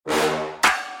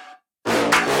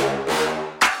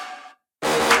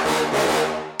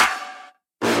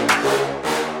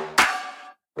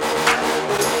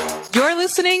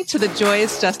listening to the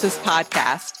Joyous Justice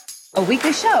Podcast, a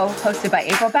weekly show hosted by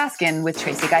April Baskin with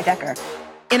Tracy Guy Decker.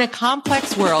 In a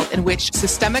complex world in which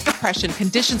systemic oppression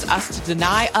conditions us to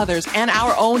deny others and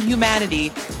our own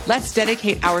humanity, let's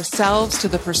dedicate ourselves to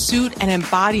the pursuit and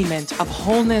embodiment of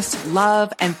wholeness,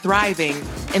 love, and thriving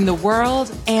in the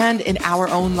world and in our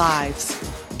own lives.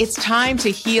 It's time to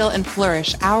heal and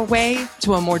flourish our way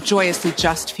to a more joyously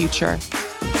just future.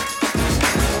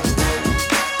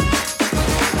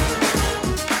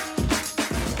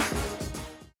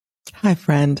 Hi,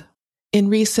 friend. In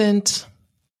recent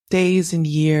days and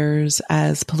years,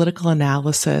 as political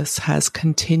analysis has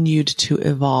continued to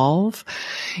evolve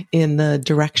in the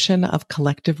direction of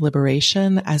collective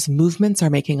liberation, as movements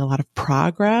are making a lot of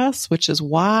progress, which is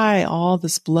why all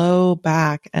this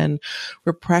blowback and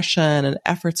repression and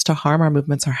efforts to harm our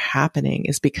movements are happening,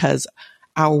 is because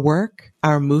our work,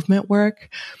 our movement work,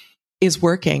 is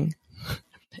working.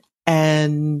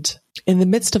 And in the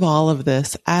midst of all of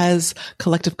this, as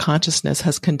collective consciousness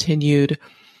has continued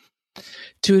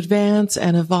to advance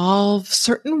and evolve,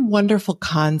 certain wonderful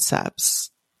concepts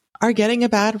are getting a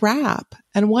bad rap.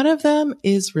 And one of them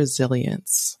is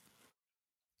resilience.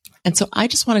 And so I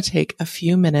just want to take a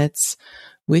few minutes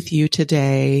with you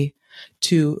today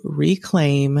to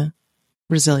reclaim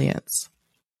resilience.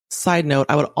 Side note,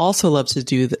 I would also love to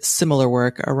do similar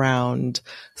work around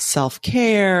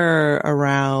self-care,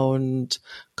 around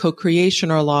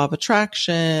co-creation or law of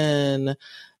attraction,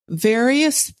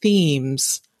 various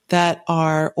themes that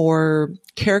are, or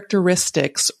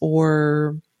characteristics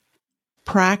or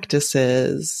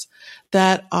practices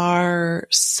that are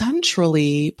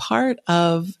centrally part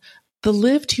of the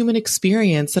lived human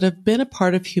experience that have been a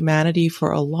part of humanity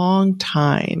for a long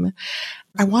time.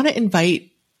 I want to invite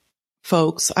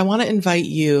folks, I want to invite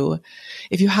you,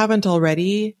 if you haven't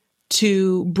already,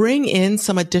 to bring in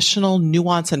some additional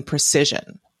nuance and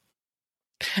precision.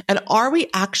 And are we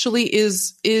actually,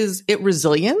 is it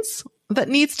resilience that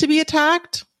needs to be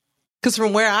attacked? Because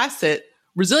from where I sit,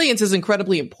 resilience is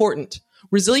incredibly important.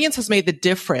 Resilience has made the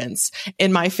difference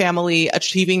in my family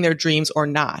achieving their dreams or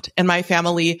not, and my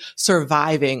family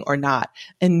surviving or not,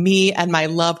 and me and my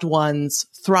loved ones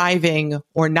thriving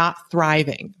or not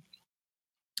thriving.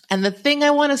 And the thing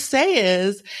I want to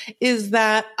say is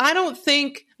that I don't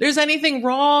think there's anything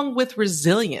wrong with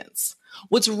resilience.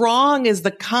 What's wrong is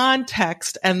the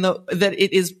context and that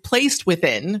it is placed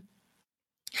within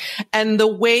and the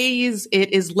ways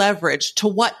it is leveraged. To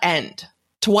what end?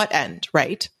 To what end,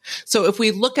 right? So if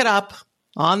we look it up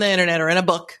on the internet or in a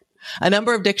book, a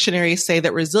number of dictionaries say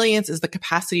that resilience is the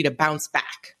capacity to bounce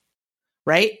back,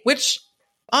 right? Which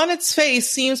on its face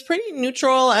seems pretty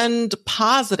neutral and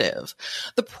positive.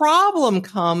 The problem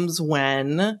comes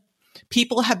when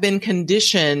people have been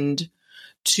conditioned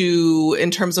to, in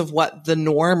terms of what the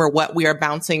norm or what we are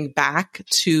bouncing back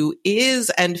to is,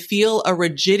 and feel a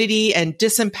rigidity and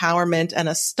disempowerment and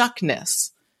a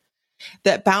stuckness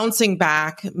that bouncing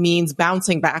back means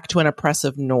bouncing back to an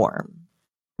oppressive norm.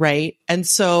 Right. And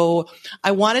so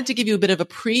I wanted to give you a bit of a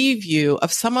preview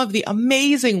of some of the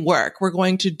amazing work we're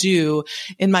going to do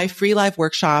in my free live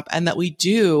workshop and that we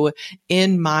do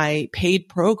in my paid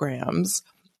programs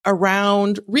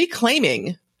around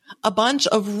reclaiming a bunch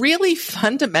of really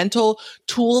fundamental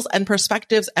tools and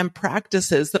perspectives and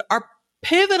practices that are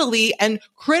pivotally and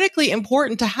critically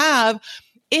important to have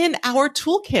in our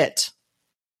toolkit.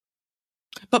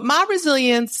 But my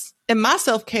resilience and my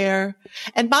self-care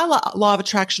and my law of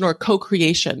attraction, or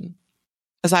co-creation,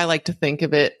 as I like to think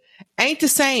of it, ain't the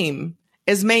same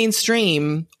as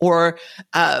mainstream or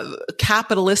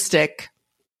capitalistic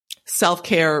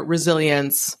self-care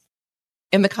resilience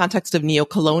in the context of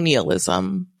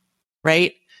neocolonialism,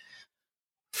 right?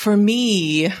 For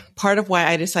me, part of why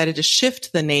I decided to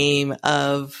shift the name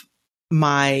of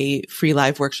my free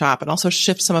live workshop and also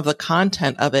shift some of the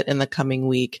content of it in the coming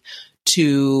week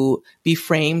to be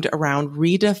framed around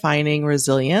redefining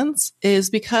resilience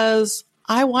is because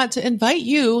I want to invite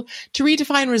you to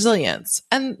redefine resilience.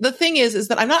 And the thing is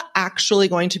that I'm not actually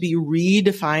going to be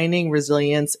redefining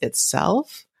resilience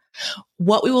itself.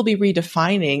 What we will be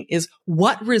redefining is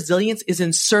what resilience is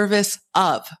in service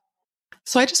of.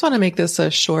 So I just want to make this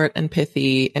a short and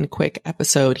pithy and quick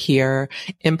episode here,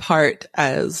 in part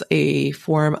as a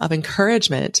form of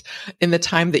encouragement in the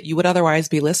time that you would otherwise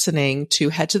be listening, to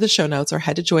head to the show notes or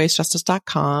head to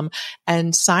joyousjustice.com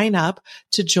and sign up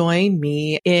to join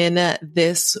me in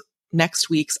this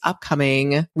next week's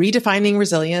upcoming Redefining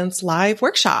Resilience live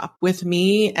workshop with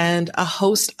me and a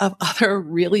host of other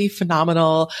really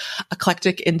phenomenal,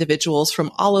 eclectic individuals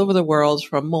from all over the world,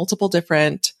 from multiple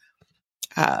different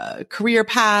career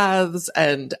paths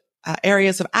and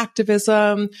areas of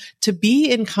activism, to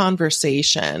be in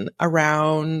conversation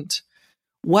around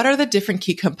what are the different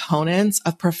key components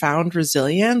of profound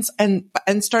resilience, and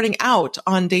starting out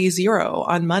on day 0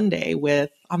 on Monday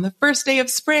on the first day of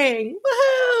spring,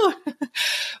 woohoo,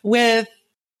 with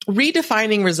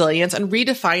redefining resilience and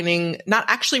not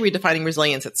actually redefining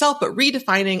resilience itself, but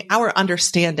redefining our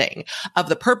understanding of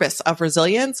the purpose of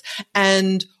resilience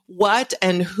and what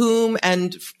and whom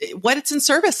and what it's in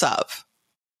service of.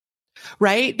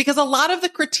 Right? Because a lot of the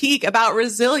critique about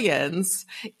resilience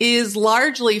is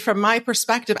largely, from my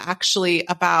perspective, actually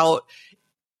about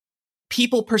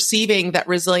people perceiving that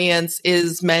resilience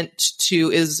is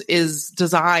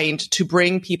designed to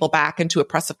bring people back into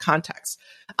oppressive contexts.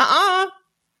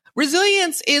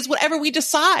 Resilience is whatever we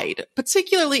decide,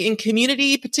 particularly in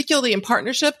community, particularly in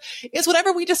partnership, is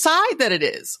whatever we decide that it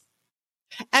is.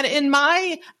 And in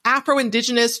my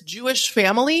Afro-Indigenous Jewish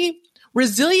family,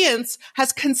 resilience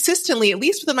has consistently, at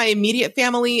least within my immediate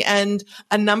family and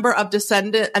a number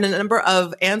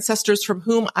of ancestors from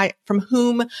whom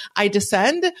I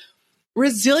descend,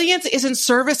 resilience is in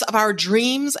service of our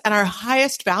dreams and our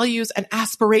highest values and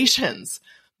aspirations.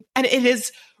 And it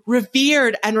is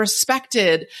revered and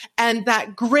respected, and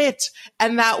that grit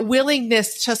and that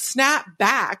willingness to snap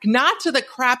back, not to the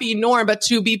crappy norm, but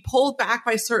to be pulled back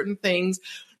by certain things,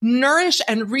 nourish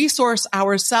and resource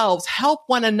ourselves, help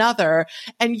one another,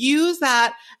 and use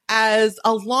that as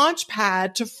a launch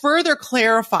pad to further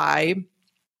clarify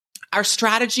our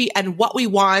strategy and what we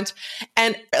want,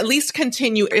 and at least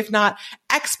continue, if not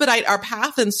expedite our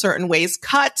path in certain ways,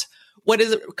 cut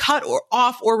or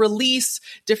off or release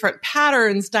different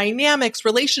patterns, dynamics,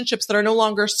 relationships that are no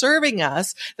longer serving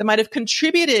us, that might have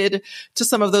contributed to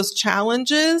some of those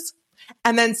challenges,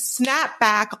 and then snap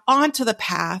back onto the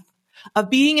path of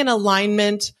being in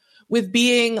alignment with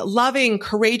being loving,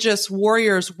 courageous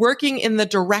warriors, working in the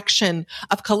direction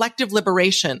of collective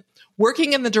liberation,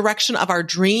 working in the direction of our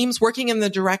dreams, working in the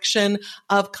direction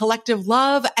of collective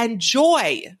love and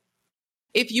joy.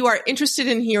 If you are interested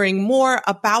in hearing more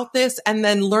about this and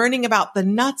then learning about the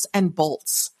nuts and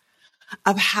bolts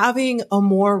of having a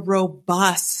more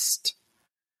robust,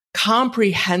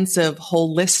 comprehensive,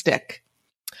 holistic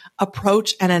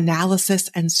approach and analysis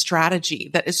and strategy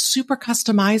that is super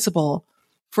customizable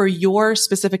for your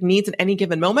specific needs at any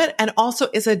given moment, and also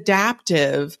is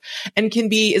adaptive and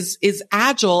is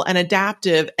agile and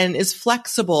adaptive and is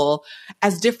flexible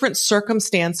as different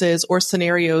circumstances or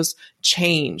scenarios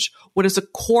change. What is a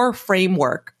core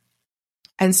framework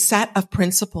and set of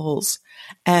principles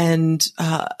and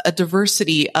a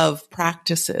diversity of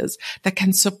practices that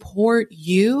can support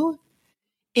you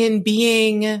in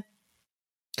being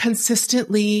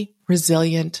consistently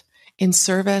resilient in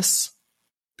service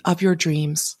of your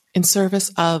dreams, in service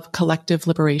of collective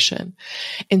liberation,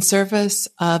 in service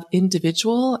of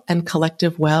individual and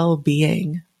collective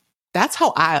well-being. That's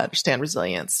how I understand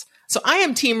resilience. So I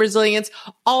am team resilience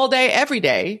all day, every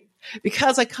day,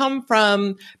 because I come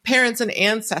from parents and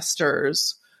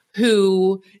ancestors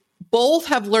who both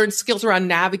have learned skills around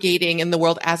navigating in the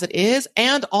world as it is,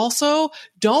 and also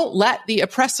don't let the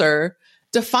oppressor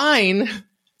define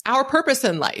our purpose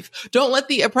in life. Don't let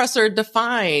the oppressor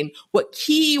define what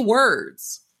key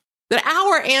words that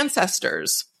our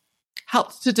ancestors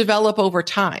helped to develop over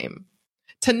time,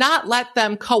 to not let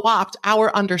them co-opt our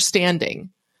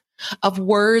understanding of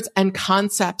words and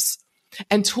concepts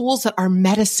and tools that are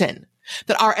medicine,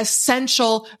 that are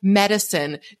essential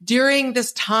medicine during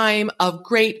this time of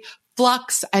great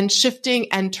flux and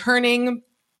shifting and turning.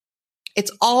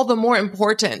 It's all the more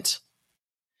important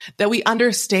that we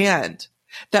understand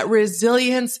that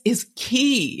resilience is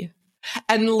key,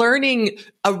 and learning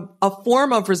a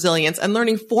form of resilience and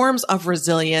learning forms of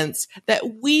resilience that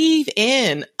weave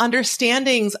in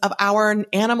understandings of our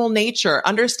animal nature,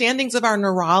 understandings of our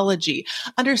neurology,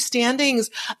 understandings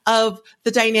of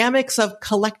the dynamics of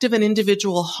collective and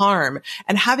individual harm,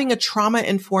 and having a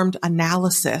trauma-informed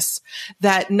analysis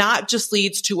that not just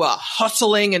leads to a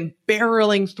hustling and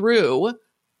barreling through,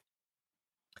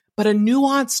 but a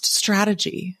nuanced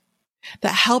strategy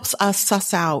that helps us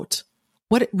suss out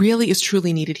what really is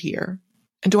truly needed here.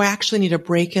 And do I actually need a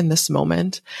break in this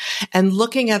moment? And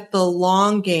looking at the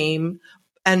long game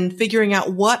and figuring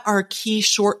out what are key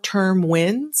short-term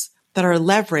wins that are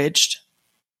leveraged.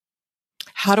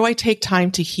 How do I take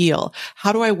time to heal?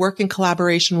 How do I work in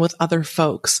collaboration with other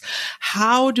folks?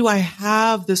 How do I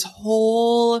have this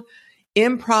whole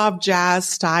improv jazz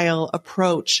style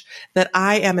approach that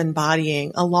I am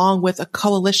embodying, along with a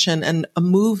coalition and a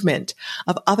movement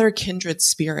of other kindred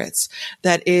spirits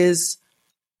that is,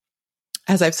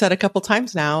 as I've said a couple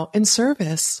times now, in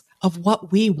service of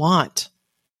what we want,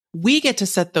 We get to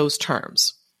set those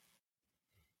terms.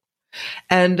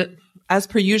 And as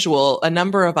per usual, a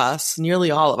number of us,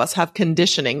 nearly all of us, have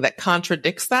conditioning that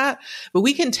contradicts that, but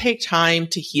we can take time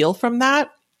to heal from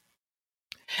that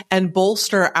and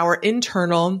bolster our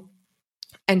internal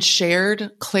and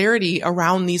shared clarity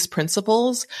around these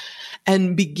principles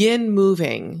and begin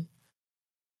moving,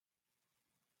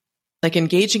 like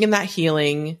engaging in that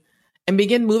healing and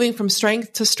begin moving from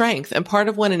strength to strength. And part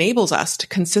of what enables us to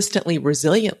consistently,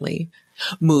 resiliently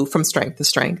move from strength to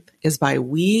strength is by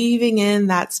weaving in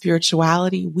that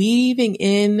spirituality, weaving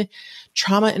in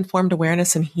trauma-informed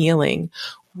awareness and healing,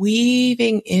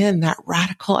 weaving in that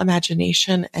radical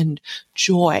imagination and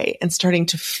joy, and starting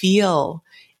to feel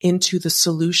into the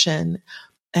solution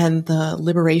and the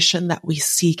liberation that we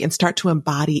seek and start to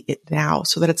embody it now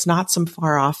so that it's not some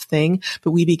far off thing, but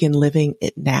we begin living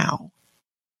it now.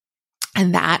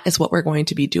 And that is what we're going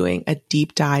to be doing a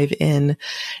deep dive in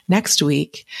next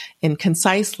week in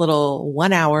concise little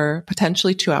 1 hour,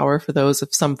 potentially 2 hour for those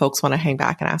if some folks want to hang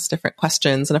back and ask different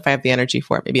questions. And if I have the energy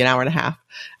for it, maybe an hour and a half,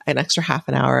 an extra half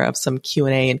an hour of some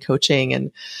Q&A and coaching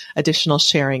and additional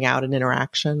sharing out and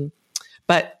interaction.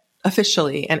 But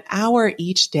officially, an hour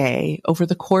each day over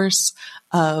the course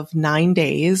of 9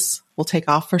 days. We'll take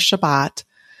off for Shabbat,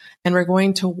 and we're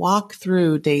going to walk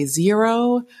through day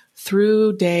 0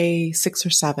 through day 6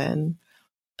 or 7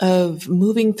 of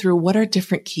moving through what are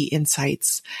different key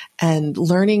insights and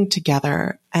learning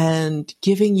together and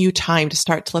giving you time to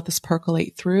start to let this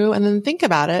percolate through and then think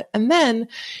about it. And then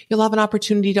you'll have an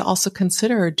opportunity to also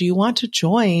consider, do you want to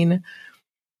join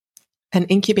an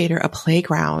incubator, a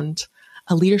playground,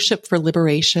 a Leadership for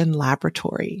Liberation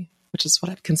laboratory, which is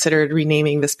what I've considered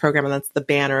renaming this program. And that's the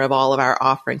banner of all of our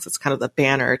offerings. It's kind of the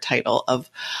banner title of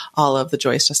all of the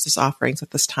Joyous Justice offerings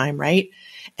at this time, right?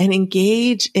 And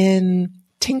engage in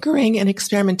tinkering and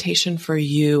experimentation for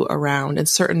you around in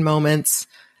certain moments.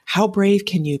 How brave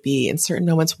can you be in certain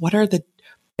moments? What are the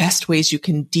best ways you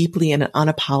can deeply and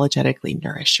unapologetically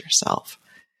nourish yourself?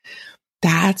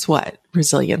 That's what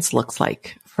resilience looks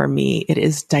like for me. It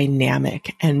is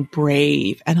dynamic and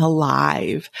brave and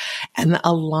alive and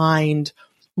aligned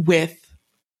with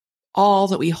all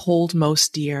that we hold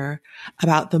most dear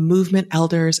about the movement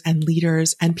elders and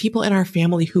leaders and people in our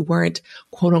family who weren't,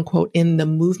 quote unquote, in the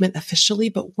movement officially,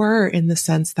 but were in the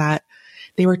sense that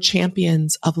they were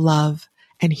champions of love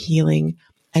and healing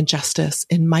and justice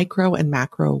in micro and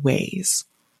macro ways.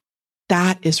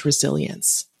 That is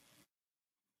resilience.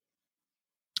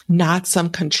 Not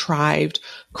some contrived,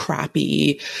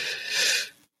 crappy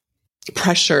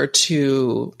pressure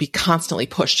to be constantly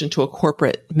pushed into a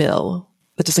corporate mill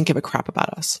that doesn't give a crap about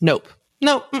us. Nope.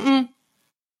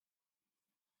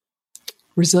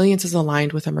 Resilience is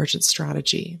aligned with emergent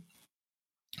strategy.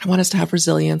 I want us to have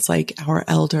resilience like our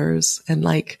elders and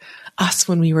like us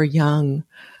when we were young,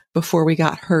 before we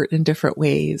got hurt in different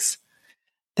ways.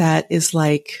 That is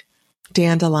like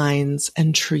dandelions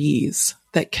and trees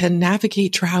that can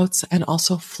navigate droughts and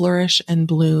also flourish and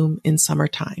bloom in summer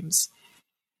times.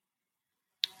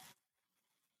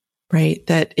 Right?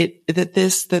 That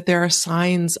there are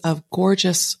signs of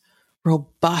gorgeous,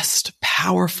 robust,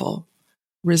 powerful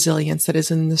resilience that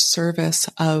is in the service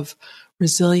of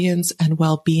resilience and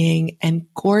well-being and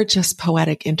gorgeous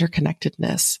poetic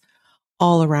interconnectedness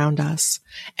all around us.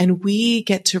 And we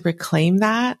get to reclaim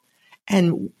that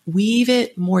and weave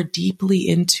it more deeply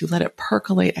into, let it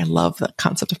percolate. I love the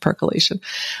concept of percolation.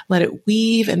 Let it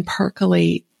weave and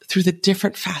percolate through the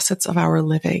different facets of our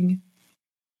living.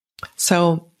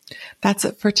 So that's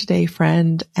it for today,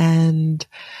 friend. And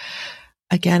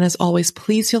again, as always,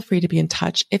 please feel free to be in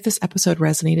touch. If this episode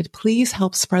resonated, please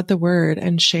help spread the word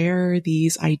and share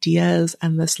these ideas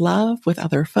and this love with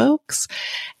other folks.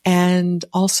 And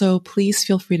also, please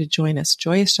feel free to join us,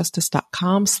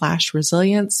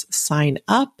 joyousjustice.com/resilience. Sign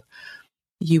up.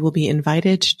 You will be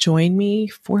invited to join me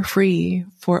for free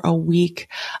for a week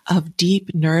of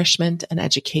deep nourishment and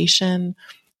education.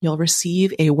 You'll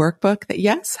receive a workbook that,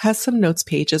 yes, has some notes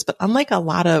pages, but unlike a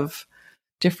lot of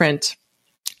different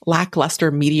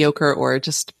lackluster, mediocre, or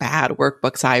just bad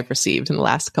workbooks I've received in the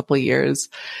last couple of years,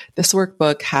 this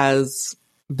workbook has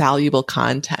valuable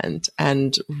content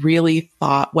and really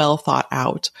well thought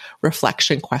out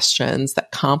reflection questions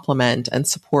that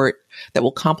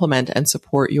will complement and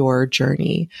support your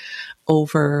journey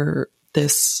over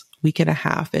this week and a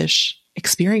half-ish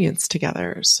experience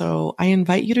together. So I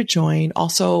invite you to join.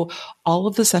 Also, all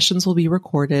of the sessions will be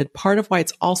recorded. Part of why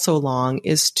it's also long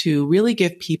is to really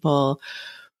give people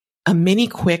a mini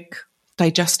quick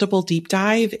digestible deep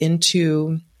dive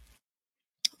into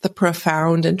the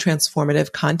profound and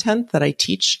transformative content that I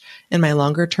teach in my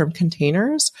longer term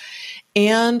containers.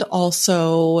 And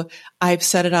also I've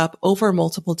set it up over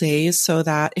multiple days so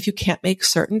that if you can't make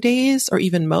certain days or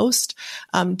even most,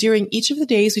 during each of the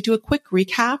days, we do a quick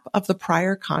recap of the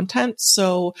prior content.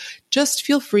 So just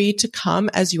feel free to come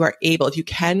as you are able. If you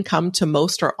can come to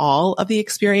most or all of the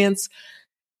experience,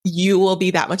 you will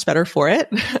be that much better for it.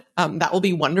 That will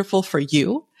be wonderful for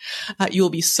you. You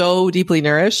will be so deeply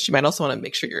nourished. You might also want to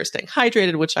make sure you're staying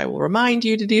hydrated, which I will remind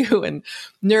you to do, and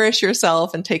nourish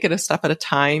yourself and take it a step at a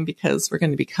time because we're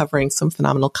going to be covering some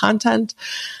phenomenal content.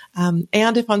 And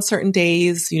if on certain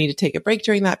days you need to take a break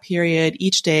during that period,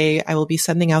 each day I will be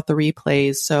sending out the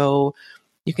replays so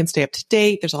you can stay up to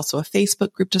date. There's also a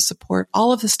Facebook group to support.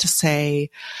 All of this to say,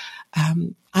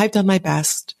 I've done my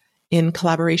best in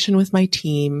collaboration with my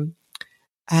team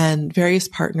and various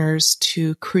partners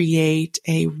to create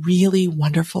a really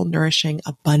wonderful, nourishing,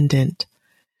 abundant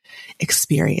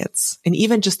experience. And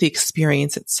even just the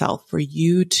experience itself for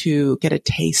you to get a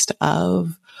taste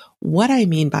of what I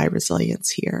mean by resilience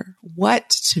here. What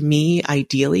to me,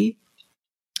 ideally,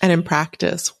 and in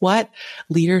practice, what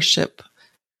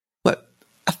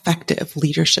effective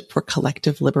leadership for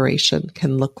collective liberation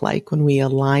can look like when we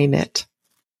align it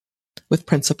with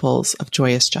principles of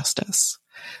joyous justice.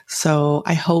 So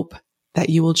I hope that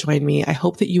you will join me. I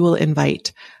hope that you will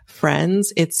invite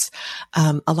friends. It's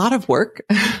a lot of work.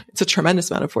 It's a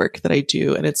tremendous amount of work that I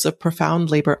do, and it's a profound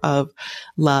labor of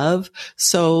love.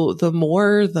 So the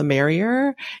more, the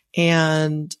merrier.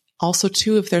 And also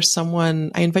too, if there's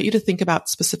someone, I invite you to think about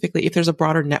specifically if there's a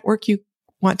broader network you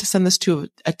want to send this to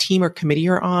a team or committee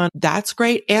you're on, that's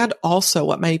great. And also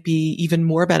what might be even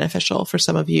more beneficial for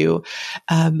some of you,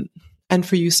 and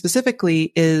for you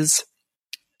specifically, is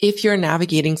if you're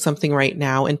navigating something right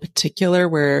now in particular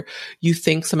where you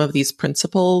think some of these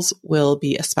principles will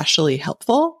be especially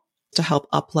helpful to help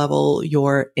up-level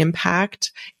your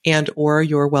impact and or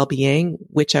your well-being,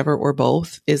 whichever or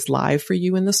both is live for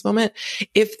you in this moment.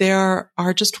 If there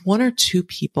are just one or two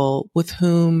people with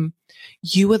whom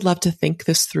you would love to think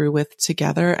this through with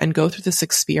together and go through this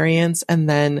experience and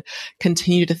then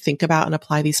continue to think about and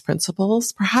apply these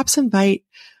principles, perhaps invite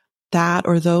that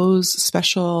or those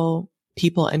special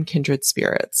people and kindred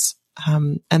spirits.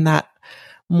 And that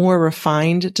more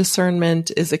refined discernment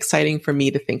is exciting for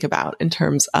me to think about in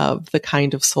terms of the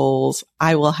kind of souls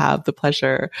I will have the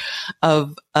pleasure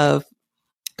of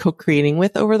co-creating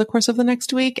with over the course of the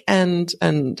next week and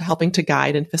helping to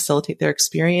guide and facilitate their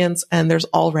experience. And there's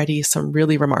already some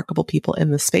really remarkable people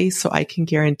in the space. So I can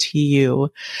guarantee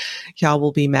you, y'all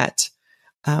will be met.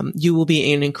 You will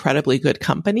be in incredibly good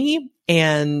company.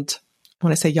 And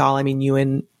when I say y'all, I mean you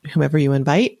and whomever you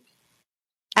invite.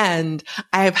 And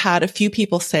I've had a few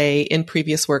people say in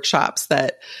previous workshops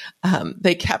that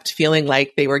they kept feeling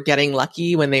like they were getting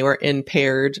lucky when they were in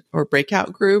paired or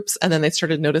breakout groups. And then they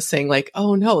started noticing like,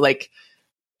 oh no, like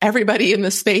everybody in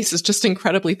the space is just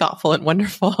incredibly thoughtful and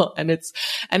wonderful. And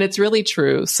it's really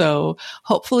true. So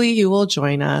hopefully you will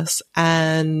join us.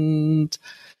 And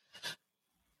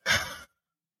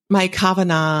my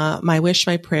kavanah, my wish,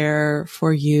 my prayer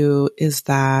for you is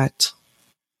that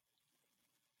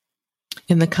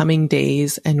in the coming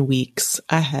days and weeks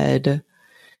ahead,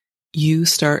 you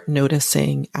start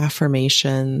noticing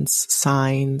affirmations,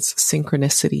 signs,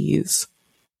 synchronicities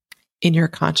in your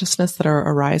consciousness that are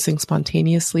arising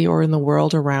spontaneously or in the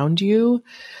world around you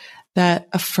that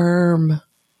affirm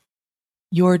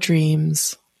your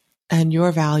dreams and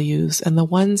your values and the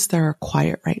ones that are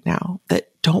quiet right now, that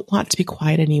don't want to be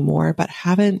quiet anymore, but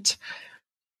haven't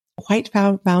quite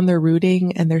found their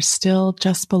rooting, and they're still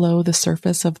just below the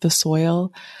surface of the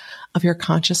soil of your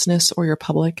consciousness or your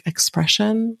public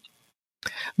expression.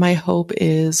 My hope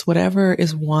is whatever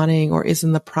is wanting or is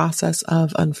in the process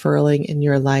of unfurling in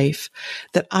your life,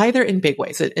 that either in big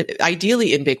ways,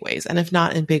 ideally in big ways, and if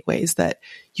not in big ways, that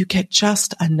you get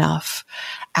just enough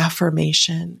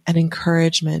affirmation and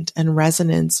encouragement and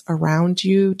resonance around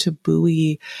you to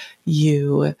buoy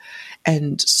you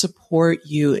and support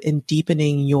you in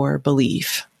deepening your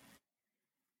belief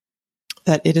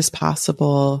that it is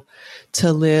possible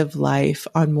to live life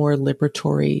on more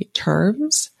liberatory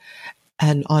terms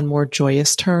and on more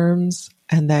joyous terms,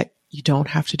 and that you don't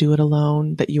have to do it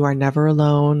alone, that you are never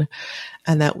alone,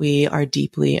 and that we are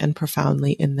deeply and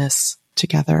profoundly in this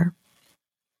together.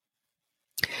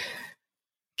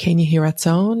 Kenya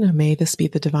Hiratzon, may this be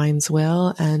the divine's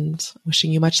will, and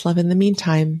wishing you much love in the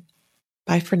meantime.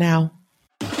 Bye for now.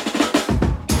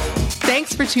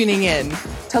 Thanks for tuning in.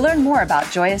 To learn more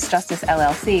about Joyous Justice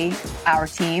LLC, our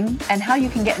team, and how you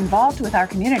can get involved with our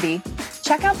community,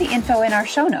 check out the info in our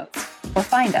show notes. or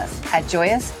find us at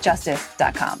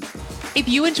joyousjustice.com. If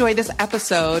you enjoyed this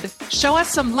episode, show us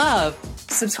some love.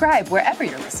 Subscribe wherever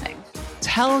you're listening.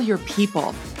 Tell your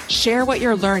people. Share what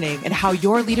you're learning and how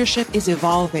your leadership is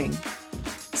evolving.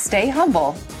 Stay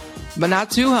humble, but not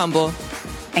too humble.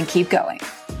 And keep going.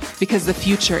 Because the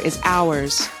future is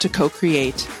ours to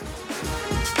co-create.